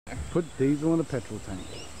Put diesel in a petrol tank.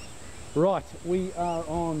 Right, we are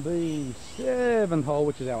on the 7th hole,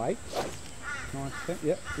 which is our 8th. 9, 10,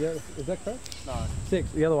 yeah, is that correct? No.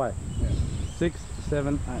 6, the other way. Yeah. 6,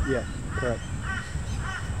 7, 8, yeah, correct.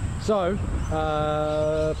 So,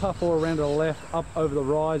 par 4 around to the left, up over the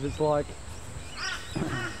rise. It's like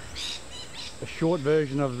a short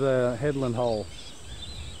version of the headland hole,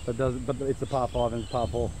 but it's the par 5 and it's par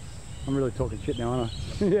 4. I'm really talking shit now, aren't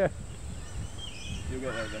I? Yeah. You'll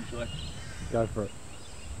get there eventually. Go for it.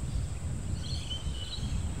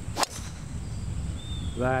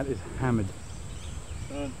 That is hammered.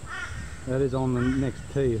 Done. That is on the next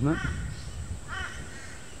tee, isn't it?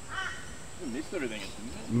 You missed everything, isn't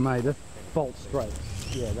it? Made it. Fault straight.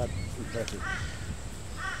 Yeah, that's impressive.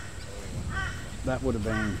 That would have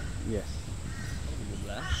been, yes. Good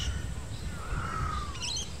lash.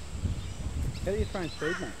 How do you train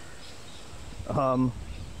speed, mate? Go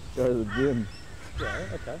to the gym.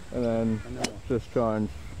 Yeah, okay. And then just try and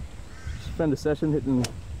spend a session hitting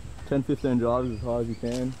 10-15 drivers as high as you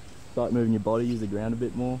can. Start moving your body, use the ground a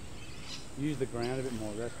bit more. Use the ground a bit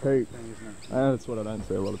more, that's the Heat. thing, isn't it? And that's what I don't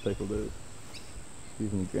see a lot of people do.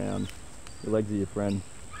 Using the ground. Your legs are your friend.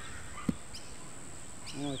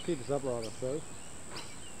 Well, keep us upright, I suppose.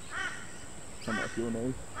 How much your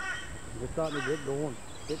knees? We're starting to get going.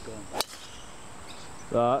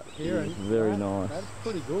 That Kieran, is very nice. That's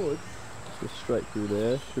pretty good. Just straight through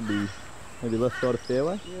there. Should be maybe left side of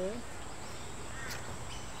fairway. Yeah.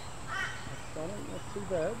 Not too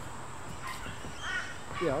bad.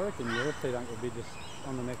 Yeah, I reckon your tee dunk would be just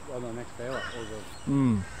on the next fairway. Or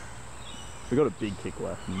the... We got a big kick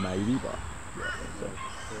left, maybe, but yeah, I think so.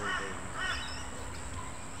 Very good.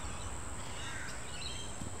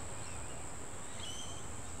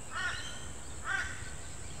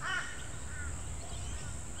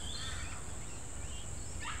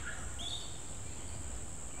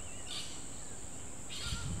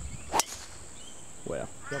 Wow.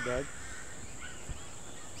 Not bad.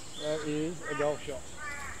 That is a golf shot.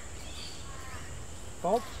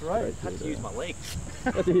 Fault straight. I had to use my legs.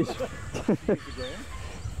 That is. Use the ground.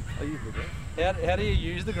 I use the ground. How do you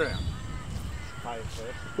use the ground? Pay it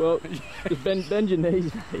first. Well, just bend your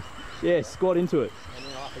knees, mate. Yeah, squat into it. And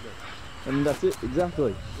then up again. And that's it,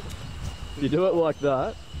 exactly. You do it like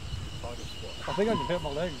that. I think I just hurt my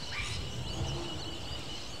legs.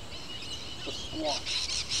 The squat.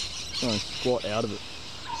 Try and squat out of it.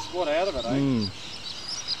 Squat out of it, eh?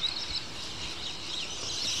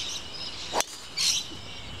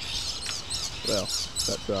 Well,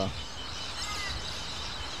 that's You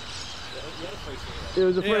had a free swing. it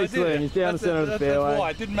was a free swing. He's down the centre of the fairway. That's why,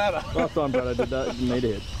 it didn't matter. Last time Brad did that, didn't need a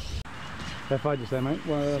hit. How far did you say, mate?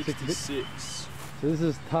 66. 66. So this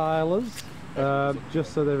is Tyler's.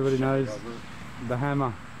 Just so that everybody knows, the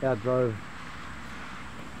hammer outdrove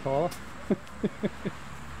Tyler. Don't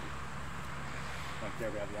care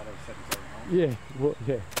about the other 77 holes. Yeah, well,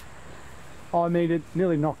 yeah. I mean, it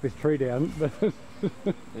nearly knocked this tree down, but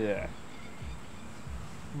Yeah.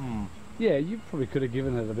 yeah, you probably could have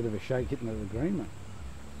given it a bit of a shake hitting it at the green, mate.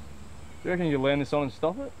 Do you reckon you land this on and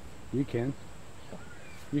stop it? You can.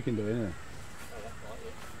 You can do anything. Oh, that's right,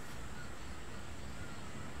 yeah.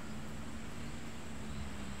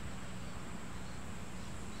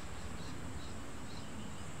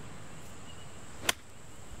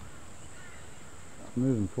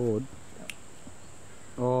 Moving forward.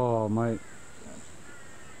 Oh, mate.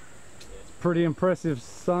 It's pretty impressive,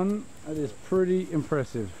 son. That is pretty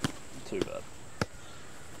impressive. Too bad.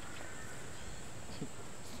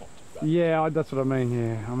 Yeah, that's what I mean,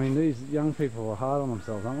 yeah. I mean, these young people are hard on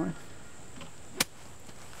themselves, aren't they?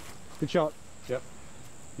 Good shot. Yep.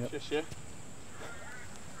 Yep. Just, yeah.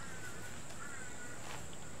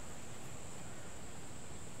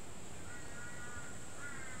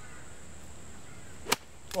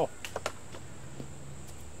 Oh.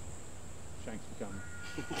 Shanks for coming.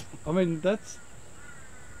 I mean, that's...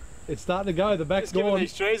 It's starting to go, the back's Just giving gone.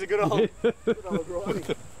 these trees a good old, good old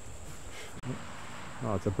riding.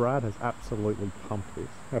 Oh, so Brad has absolutely pumped this.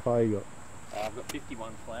 How far you got? I've got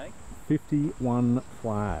 51 flag. 51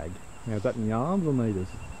 flag. Now, is that in yards or metres?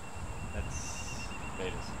 That's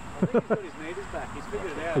meters. I think he's got his meters back. He's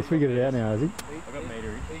figured it out. He's figured it out now, has he? I've got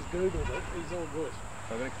meterage. He's googled it. He's all good.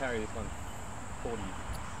 So I'm going to carry this one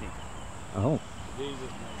 46. Oh. Jesus,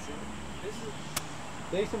 mate. This is...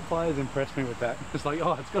 Decent players impressed me with that. It's like,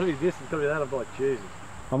 oh, it's got to be this, it's got to be that. I'm like, Jesus.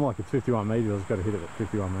 I'm like, it's 51 metres, I've just got to hit it at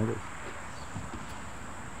 51 metres.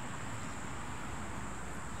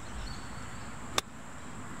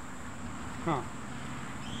 Huh.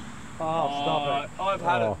 Oh, stop it. I've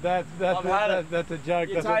had Oh, it. that's a joke.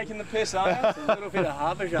 You're taking the piss, aren't you? It's a little bit of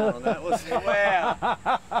Harbourjan on that.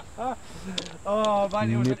 Wow. Oh,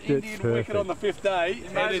 mate, it was an Nipped it Indian perfect. wicket on the 5th day. You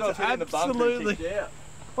may as well fit in the bunker and absolutely- kicked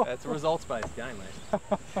out. It's a results-based game,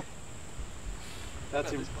 mate. That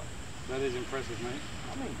is impressive, mate.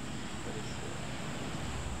 I mean,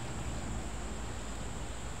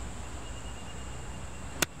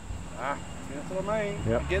 That's what I mean.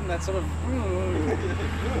 Yep. Again, that sort of...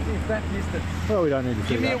 that distance. Well, we don't need to see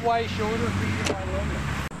Give me that. a way shorter and give me a way longer.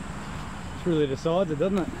 It really decides it,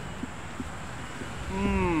 doesn't it?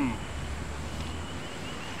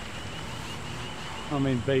 I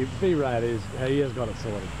mean, B-Rad he has got it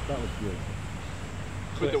sorted. That was good.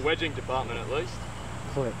 with the wedging department at least.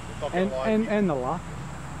 Clip. Not gonna lie, And the luck.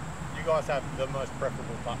 you guys have the most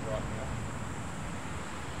preferable putt right now.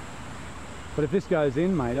 But if this goes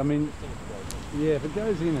in, mate, I mean, yeah, if it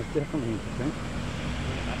goes in, it's definitely interesting.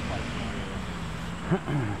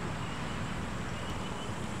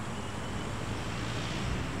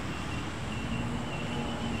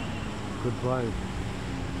 Good play.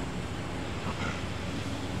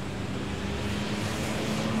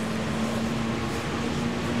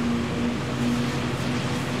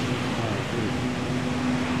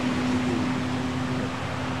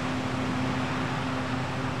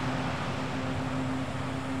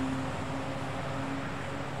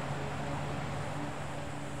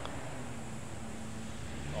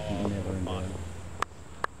 Never in doubt.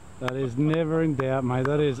 That is never in doubt, mate.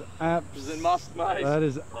 That is Is it must, mate? that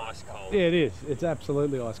is, Ice cold. yeah, it is. It's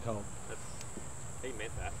absolutely ice cold. He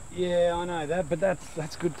meant that. Yeah, I know that, but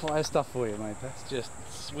that's good player stuff for you, mate. That's just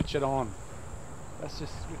switch it on. That's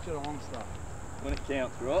just switch it on stuff. When it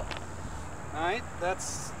counts, right? Mate,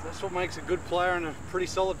 that's what makes a good player and a pretty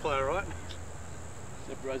solid player, right?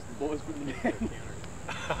 Separates the boys from the men.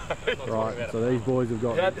 Right, so these boys have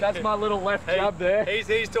got That's my little left jab there.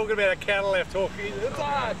 He's talking about a counter left hook. It's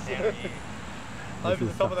us. Over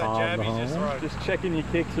the is top of the that hard jab he's just behind. thrown. Just checking your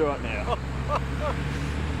kicks right now.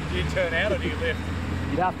 Do you turn out or do you lift?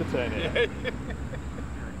 You'd have to turn it.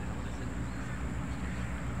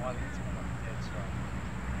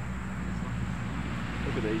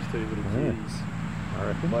 Look at these two little Yeah. kitties. I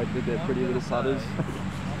reckon. Like with their pretty little putters.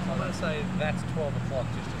 I'm going to say that's 12 o'clock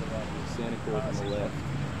just to the right. Santa Claus on the left.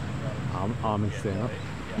 I'm in center.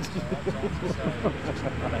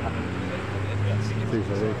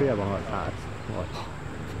 Seriously, if you have one like that, like,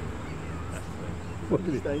 Look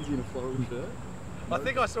at it. Stains in a floral shirt. I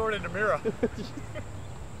think I saw it in the mirror. this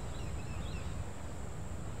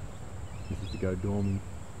is to go dormy.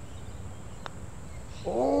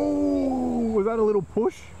 Oh, was that a little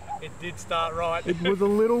push? It did start right. It was a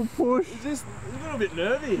little push. Just a little bit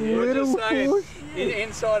nervy here. Little just saying, push.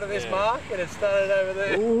 inside of this mark and it started over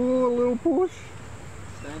there. Oh, a little push.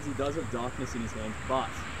 Stansy does have darkness in his hands, but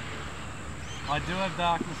I do have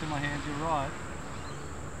darkness in my hands, you're right.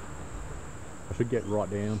 I should get right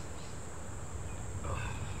down.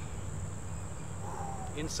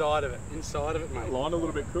 Inside of it, mate. line a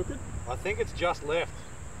little bit crooked. I think it's just left.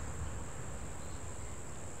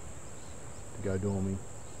 To go dormy.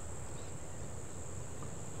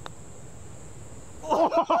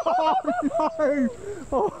 Oh no!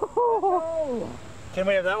 Oh. Can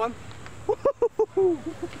we have that one?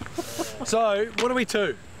 So, what are we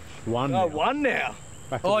to? One. Oh, now. one now.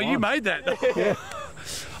 Back to Oh, one. you made that. Yeah.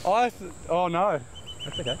 Oh no.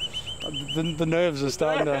 That's okay. The nerves are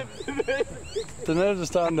starting to. The nerves are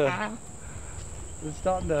starting to. They're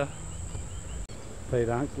starting to.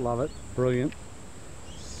 P-Dunks, love it. Brilliant.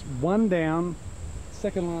 One down,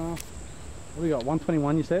 second last. What do we got?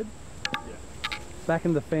 121 you said? Yeah. Back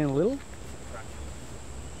in the fan a little.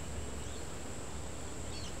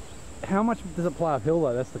 How much does it play uphill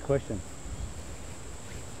though? That's the question.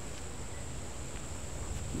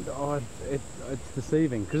 Oh, it's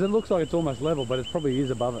deceiving because it looks like it's almost level, but it probably is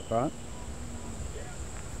above it, right?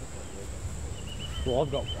 Well,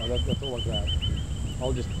 I've got. That's all I've got.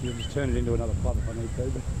 You'll just turn it into another club if I need to.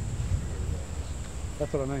 But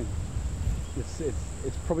that's what I mean.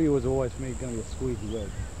 It's probably was always for me going to be a squeaky wedge.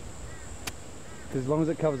 Because as long as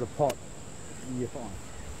it covers the pot, you're fine.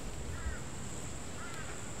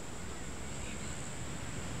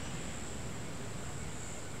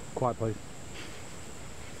 Quiet, please.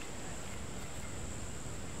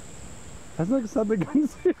 Hasn't it suddenly gone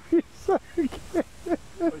serious again?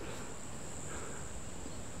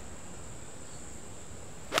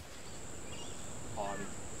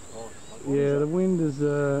 Yeah, the wind is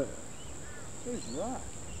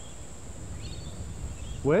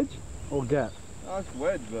wedge or gap? Oh, it's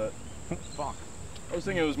wedge, but fuck. I was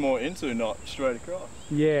thinking it was more into, not straight across.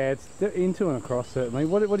 Yeah, it's into and across certainly.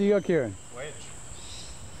 What do you got, Kieran? Wedge.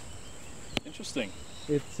 Interesting.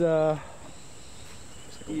 It's like a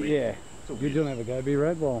weird- yeah. It's a You're weird- doing have a go, be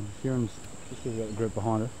red. Well, Kieran's just got the group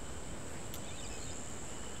behind us.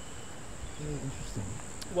 Interesting.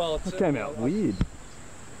 Well, That came out weird.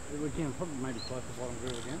 We can probably maybe close the bottom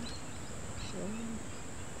groove again.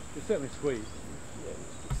 It's certainly squeezed. Yeah,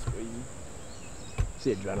 it's sweet.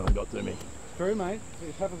 See, adrenaline got to me. True, mate.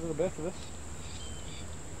 It happens to the best of us.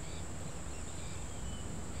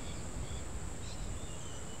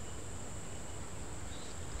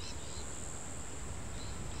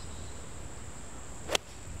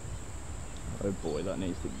 Oh boy, that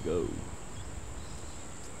needs to go.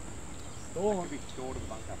 Stall Be short of the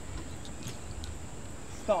bunker.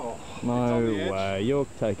 Stop. No the edge. way, you're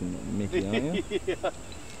taking the mickey, aren't you? Yeah.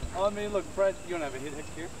 I mean, look, Brad, you want to have a hit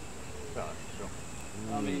next year? No, sure.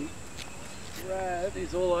 I mean, Brad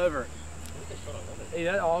is all over it.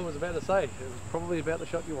 Yeah, I was about to say, it was probably about the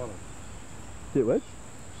shot you wanted. Hit wedge?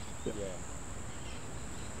 Yeah.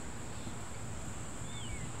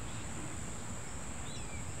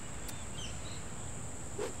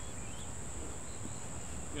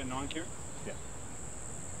 You got 9, Kieran? Yeah.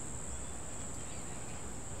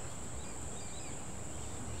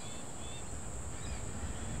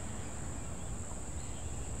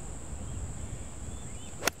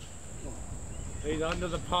 He's under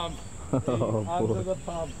the pump. Oh Under boy. the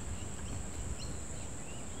pump.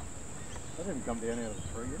 That didn't come down out of the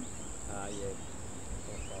tree yet. Yeah.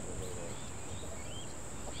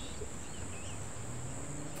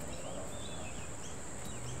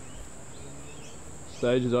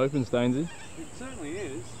 Stage is open, Stainsy. It certainly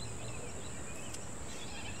is.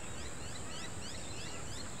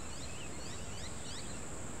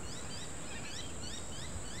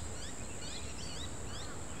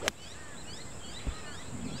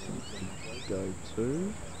 Go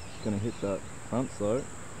two. Gonna hit that front slope.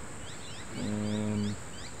 And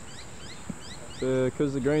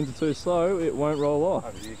because the greens are too slow, it won't roll off.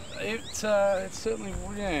 Over here. It certainly,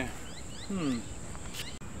 yeah.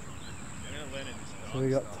 So we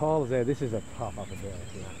got Tyler's there. This is a tough up and down.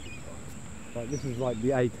 Like this is like the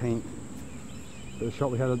 18th. The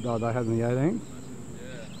shot we had, they had in the 18th.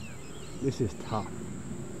 Yeah. This is tough.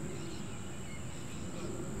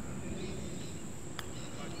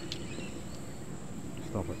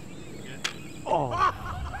 Stop it. Oh.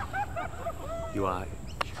 You are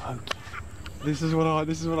joking. This is what I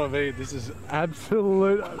mean. This is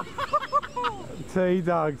Absolute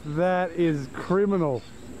T-Dugs. That is criminal.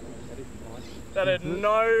 That had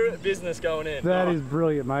no business going in. That is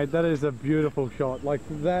brilliant, mate. That is a beautiful shot. Like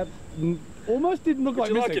that almost didn't look Would like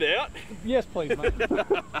you like missing. it out? Yes, please, mate.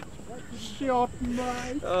 Shot,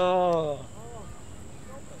 mate. Oh.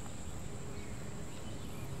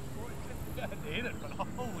 hit it, but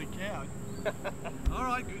holy cow. All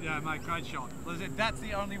right, good, yeah, mate, great shot. That's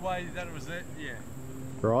the only way that it was there, yeah.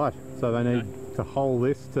 Right, so they need to hold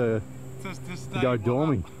this to To go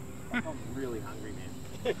dormy. I'm really hungry,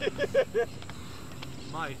 man.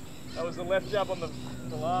 Mate. That was the left jab on the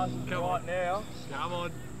last Come right on. now. Come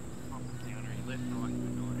on. Left,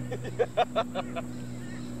 right.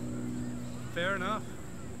 Fair enough.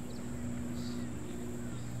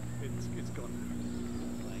 It's got.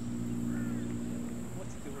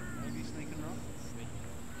 What's it doing? Maybe sneaking right?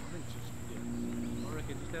 I think just, yeah. I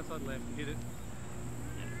reckon just outside left, hit it.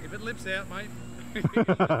 If it lips out, mate,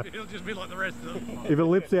 it'll just be like the rest of them. If it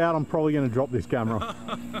lips out, I'm probably going to drop this camera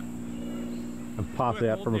and pass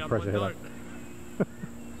out from a pressure header.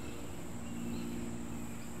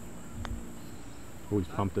 Oh, he's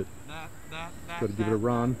pumped it. Got to give it a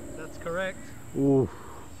run. That's correct. Ooh.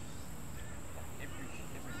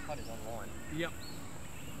 Every putt is online. Yep.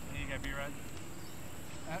 There you go, B-Rad.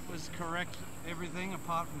 That was correct. Everything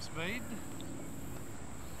apart from speed.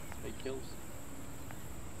 Speed kills.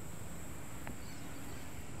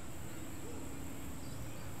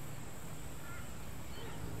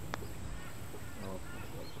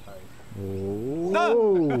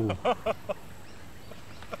 Oh.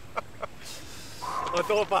 I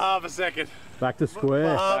thought for half a second. Back to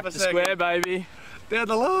square. Back to square, baby. Down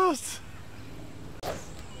the last.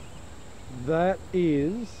 That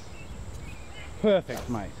is perfect,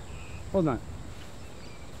 mate. Wasn't it?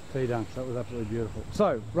 T-dunks, that was absolutely beautiful.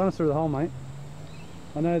 So, run us through the hole, mate.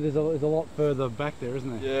 I know there's a lot further back there,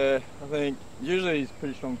 isn't there? Yeah, I think usually it's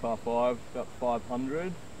pretty strong par 5, about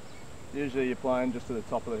 500. Usually you're playing just to the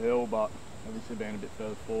top of the hill, but obviously being a bit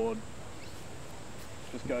further forward.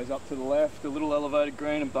 Just goes up to the left, a little elevated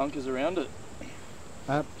green and bunkers around it.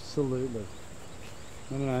 Absolutely.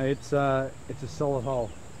 No, it's a solid hole.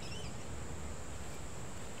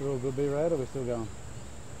 We're all good, B-Rad, or we're still going?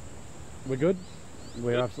 We're good?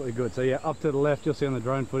 We're absolutely good. So yeah, up to the left, you'll see on the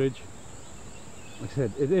drone footage, Like I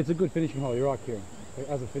said, it's a good finishing hole. You're right, Kieran.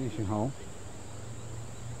 As a finishing hole.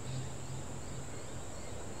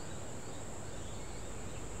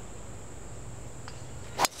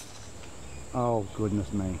 Oh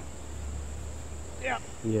goodness me. Yeah.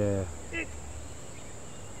 Yeah.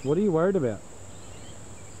 What are you worried about?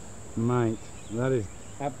 Mate, that is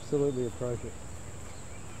absolutely atrocious.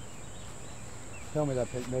 Tell me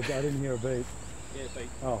that, Pete. I didn't hear a beat. Yeah, beat.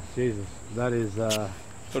 Oh, Jesus. That is, What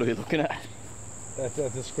are we looking at? that's a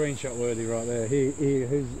screenshot worthy right there.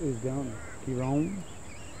 Who's going? Kieran?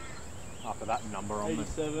 After that number on there.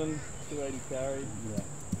 87, 280 carry. Yeah.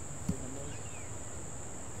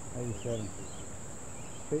 87.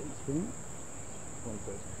 Spin?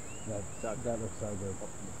 22. That looks so good.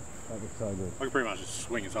 That looks so good. I could pretty much just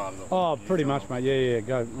swing as hard as I Oh, want. pretty much, mate. Yeah,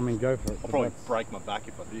 go. I mean, go for it. I'll probably break my back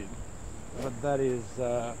if I did. But that is,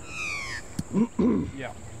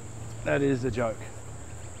 yeah, that is a joke.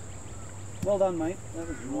 Well done, mate. That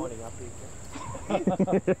was winding up here.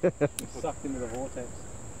 Sucked into the vortex.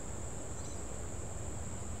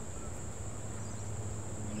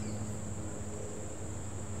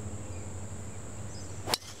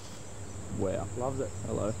 Wow. Loves it.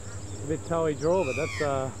 Hello. A bit toey draw, but that's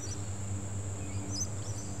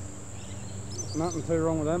nothing too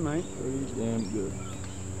wrong with that, mate. Pretty damn good.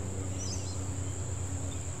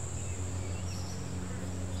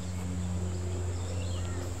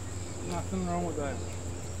 Nothing wrong with that.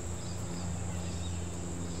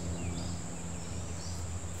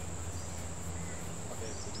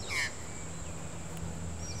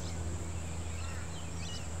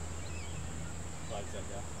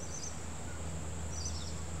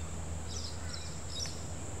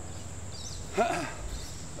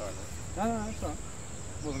 No, that's right.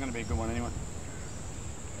 Wasn't going to be a good one anyway.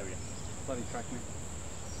 There we go. Bloody tracked me.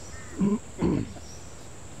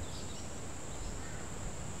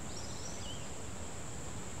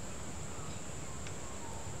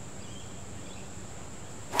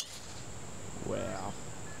 Wow.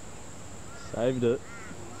 Saved it.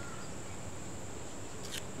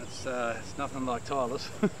 That's it's nothing like Tyler's.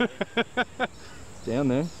 It's down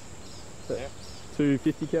there. Yeah.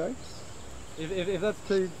 250 carry? If that's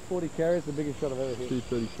 240 carries, the biggest shot I've ever hit.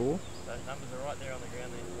 234. Those numbers are right there on the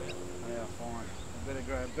ground there. Yeah, fine.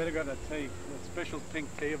 Better grab that tea, that special pink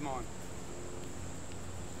tea of mine.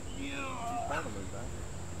 He's trying to move back.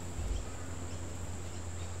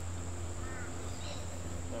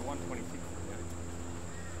 So 126.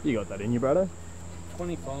 You got that in you, brother?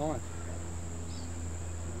 25.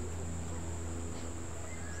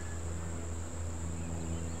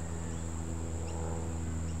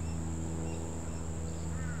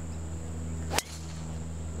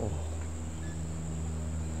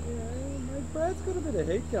 Brad's got a bit of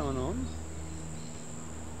heat going on.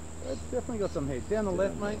 Brad's definitely got some heat. Down the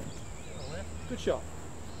left, mate. Good shot.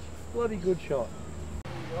 Bloody good shot.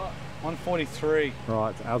 143.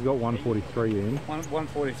 Right, so Al's got 143 in.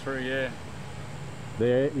 143, yeah.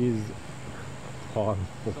 There is... Oh,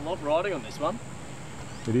 There's a lot riding on this one.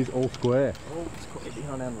 it is all square. Oh, it's quite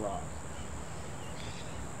behind our last.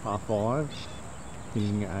 Par 5.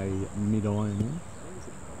 Hitting a mid-iron.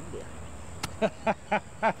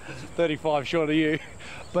 35 short of you.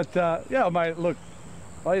 But yeah, mate, look,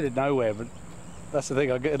 I hit it nowhere, but that's the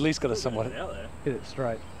thing, I at least got to somewhat Out there. hit it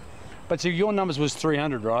straight. But so your numbers was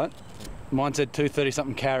 300, right? Mine said 230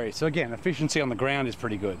 something carry. So again, efficiency on the ground is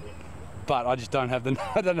pretty good. But I just don't have the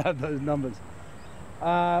I don't have those numbers.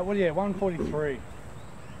 Well, yeah, 143.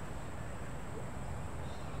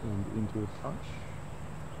 And into a touch.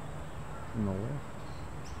 On the left.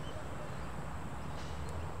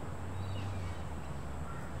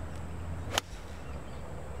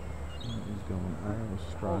 He's going arrow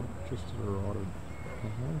straight, just to the right of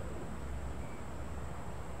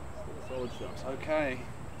Solid shot. It's okay.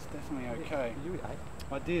 It's definitely okay. Did you hit 8?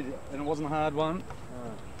 I did, and it wasn't a hard one.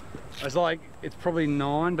 It's like, it's probably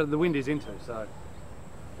 9, but the wind is into, so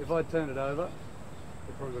if I'd turned it over,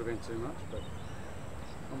 it probably would have been too much, but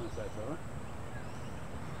I'm going to say it's alright.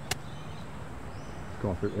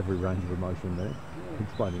 Gone through every range of emotion there,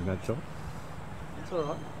 explaining that shot. It's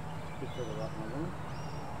alright. Bit further right, my woman.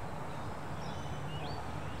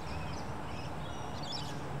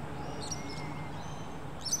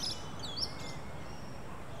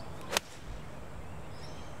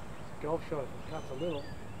 Golf shot, if it cuts a little.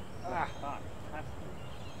 I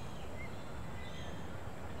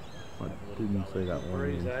didn't see that one.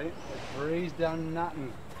 Breeze, eh? The breeze done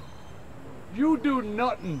nothing. You do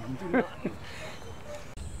nothing.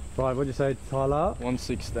 Right, what'd you say, Tyler?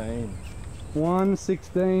 116.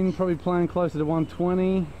 116, probably playing closer to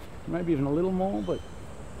 120, maybe even a little more, but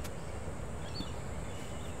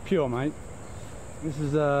pure, mate. This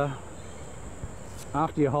is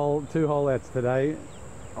after your two hole outs today,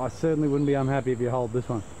 I certainly wouldn't be unhappy if you hold this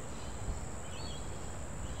one.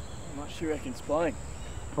 How much do you reckon it's playing?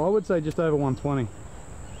 I would say just over 120.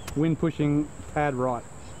 Wind pushing pad right.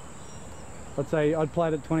 I'd say I'd play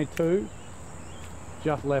it at 22,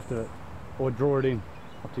 just left of it, or draw it in,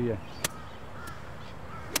 up to you.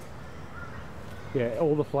 Yeah,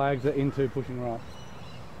 all the flags are into pushing right.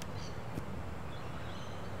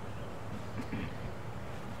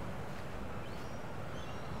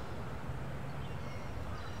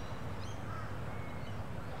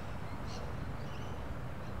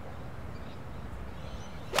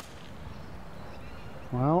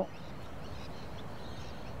 Well,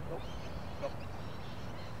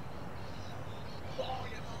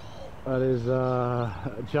 that is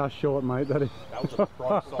just short, mate. That is. That was a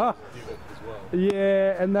front side divot as well.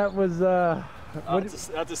 Yeah, and that was.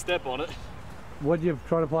 That's a step on it. What'd you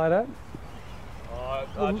try to play it at?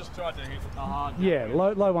 I just tried to hit a hard. Yeah,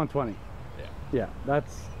 low 120. Yeah. Yeah,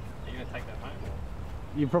 that's. Are you gonna take that home?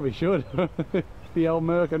 You probably should. The old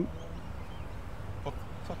Merkin.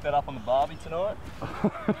 Cook that up on the barbie tonight.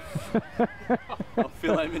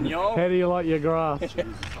 Filet mignon. How do you like your grass?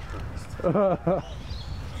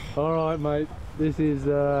 All right, mate. This is.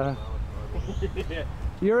 Yeah.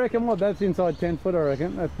 You reckon what? That's inside 10 foot, I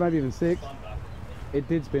reckon. That's maybe even 6. It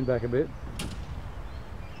did spin back a bit. I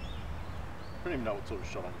don't even know what sort of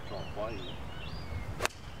shot I'm trying to play here.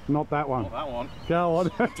 Not that one. Not that one. Go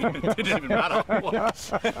on. It didn't even matter.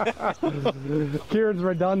 Kieran's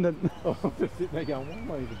redundant. I'm just sitting there going, why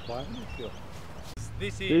am I even playing this shot?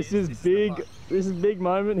 This is big. This is big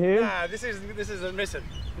moment here. Nah, this is a missing.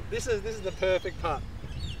 This is the perfect putt.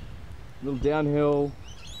 Little downhill.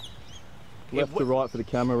 Left to right for the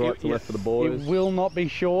camera, right to left for the boys. It will not be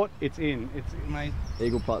short. It's in. It's mate.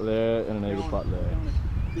 Eagle putt there and an eagle putt there.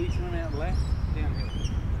 Decent amount left, downhill.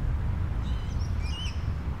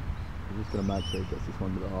 We're just gonna make sure he gets this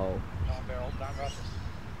one to the hole. Don't barrel, don't rush it.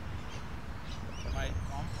 So mate,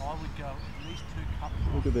 I would go at least 2 cups.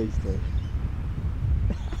 Look at these two.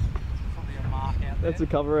 Probably a mark out there. That's a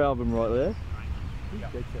cover album right there. Yeah,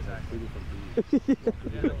 exactly. Two Yeah,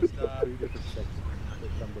 that was different sections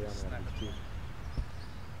that come down snap there.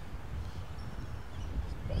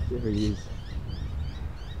 There he is.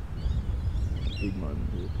 Big moment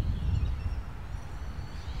here.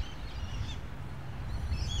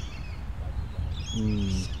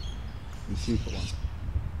 You shoot for one.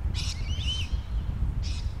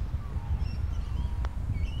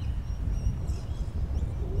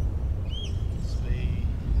 speed.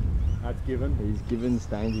 That's given. He's given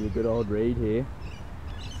Stainsy a good old read here.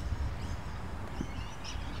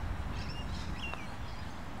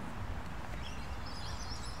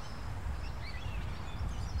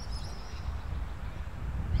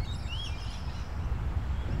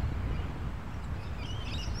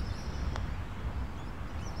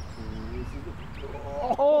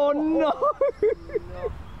 Oh no!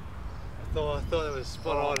 I thought that was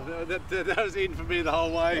spot on. That was in for me the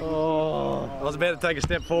whole way. Oh. I was about to take a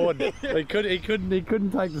step forward. He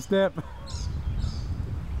couldn't take the step.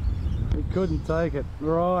 He couldn't take it.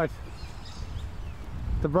 Right.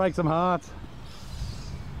 To break some hearts.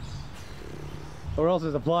 Or else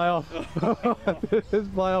there's a playoff. There's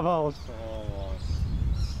playoff holes.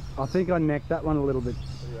 I think I necked that one a little bit.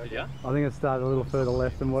 Yeah? I think it started a little further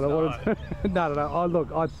left than what I wanted. No. Oh, look,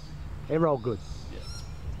 it rolled good. Yeah.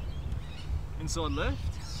 Inside left?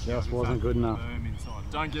 Just wasn't good enough.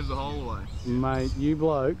 Don't give the hole away. Mate, you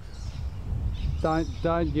blokes,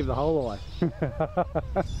 don't give the hole away.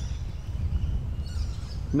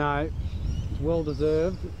 No, it's well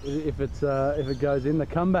deserved if it goes in. The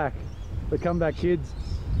comeback kids.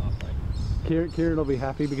 Kieran will be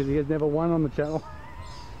happy because he has never won on the channel.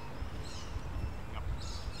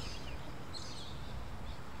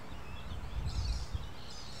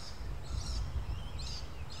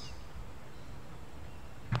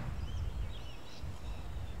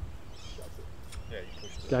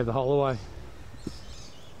 Gave the hole away.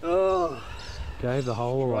 Oh, Gave the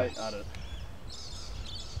hole away. right at it.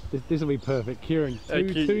 This will be perfect. Kieran,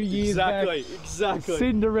 two years back. Exactly.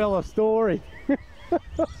 Cinderella story.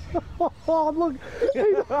 Oh, look,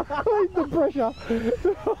 he's the pressure.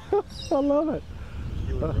 I love it.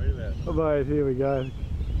 Mate, here we go.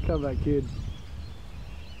 Come back, kid.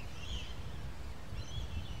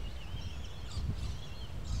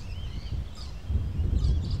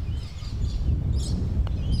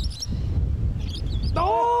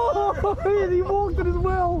 Oh, he walked it as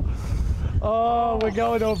well. Oh, we're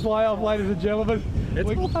going to a playoff, ladies and gentlemen. It's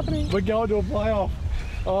all happening. We're going to a playoff.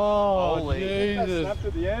 Oh, holy Jesus. Snapped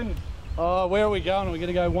at the end. Oh, where are we going? Are we going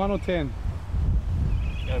to go 1 or 10?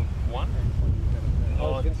 1? I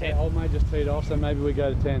was going to say old mate just teed off, so maybe we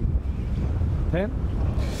go to 10. 10?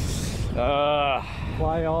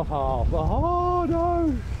 Play off half. Oh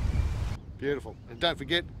no! Beautiful. And don't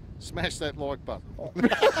forget, smash that like button. You're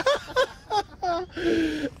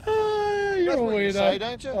a what you weirdo. say,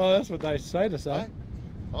 don't you? Oh, that's what they say to say. Hey?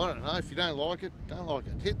 I don't know. If you don't like it, don't like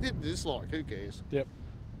it. Hit the dislike. Who cares? Yep.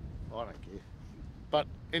 I don't care. But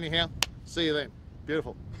anyhow, see you then.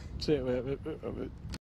 Beautiful. See it.